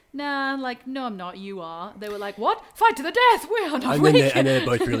like, nah, like, no, I'm not, you are. They were like, what? Fight to the death! We are not And weak! then they're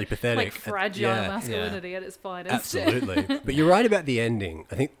both really pathetic. Like fragile Yeah, masculinity at its finest. absolutely. But you're right about the ending.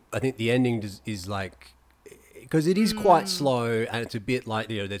 I think the ending is like, because it is quite slow, and it's a bit like,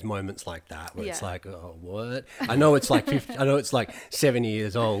 there's moments like that where it's Yeah. like, oh, what? I know it's like 50, I know it's like 70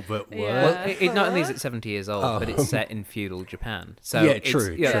 years old, but what? Yeah. Well, it not only is it 70 years old, but it's set in feudal Japan. So yeah, it's-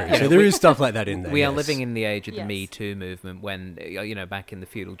 true. Yeah. So there is stuff like that in there. We are yes. living in the age of the Yes. Me Too movement when, back in the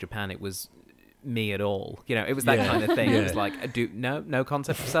feudal Japan, it was me at all. It was that Yeah. kind of thing. It Yeah. was like, no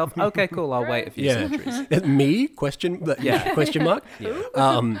concept of self. Okay, cool, I'll wait a few centuries. Me? Question? Yeah. Question mark? Yeah.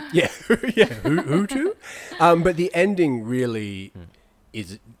 Yeah. Yeah. Who to? But the ending really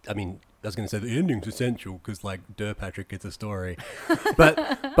is, I mean, I was going to say the ending's essential because, like, Patrick, it's a story.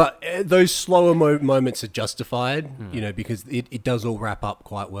 but those slower moments are justified, because it does all wrap up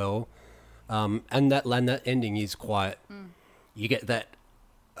quite well. And that ending is quite, you get that,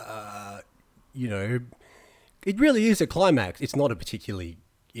 it really is a climax. It's not a particularly,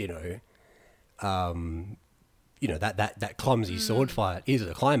 that clumsy sword fight is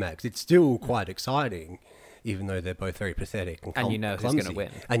a climax. It's still quite exciting, even though they're both very pathetic and And you know who's clumsy. gonna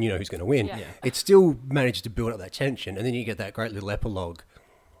win. And you know who's going to win. Yeah. Yeah. It still manages to build up that tension, and then you get that great little epilogue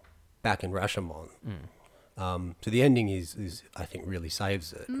back in Rashomon. So the ending is I think really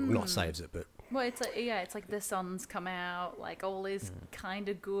saves it. Well, not saves it, but Well, it's like the sun's come out, like all is kind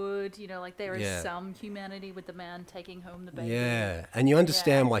of good, like there is Yeah. some humanity with the man taking home the baby. yeah. And you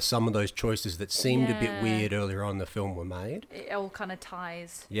understand why some of those choices that seemed a bit Yeah. weird earlier on in the film were made. It all kind of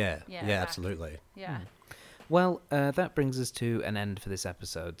ties. Yeah, Yeah, yeah, back. absolutely. Yeah. Well, that brings us to an end for this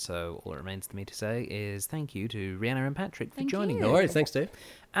episode, so all it remains to me to say is thank you to Rhianna and Patrick for Thank joining you. me. No worries, thanks, Steve.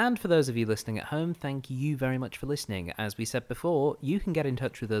 And for those of you listening at home, thank you very much for listening. As we said before, you can get in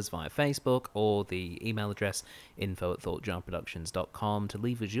touch with us via Facebook or the email address info@thoughtjarproductions.com to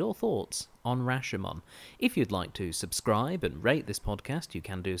leave us your thoughts on Rashomon. If you'd like to subscribe and rate this podcast, you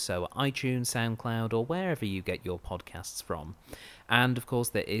can do so at iTunes, SoundCloud, or wherever you get your podcasts from. And, of course,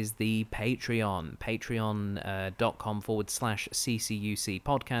 there is the Patreon, patreon.com/CCUC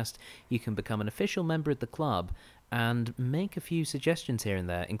podcast. You can become an official member of the club and make a few suggestions here and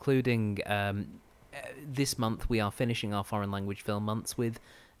there, including this month we are finishing our foreign language film months with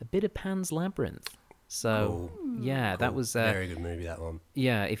a bit of Pan's Labyrinth. So Yeah, that Cool. was Very good movie, that one.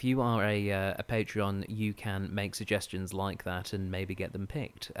 yeah. If you are a Patreon, you can make suggestions like that and maybe get them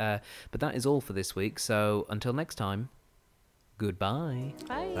picked. But that is all for this week. So until next time, goodbye.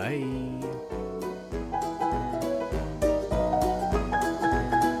 Bye. Bye.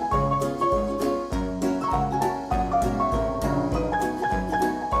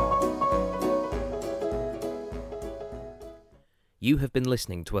 You have been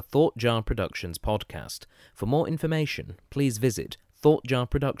listening to a Thought Jar Productions podcast. For more information, please visit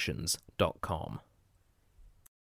thoughtjarproductions.com.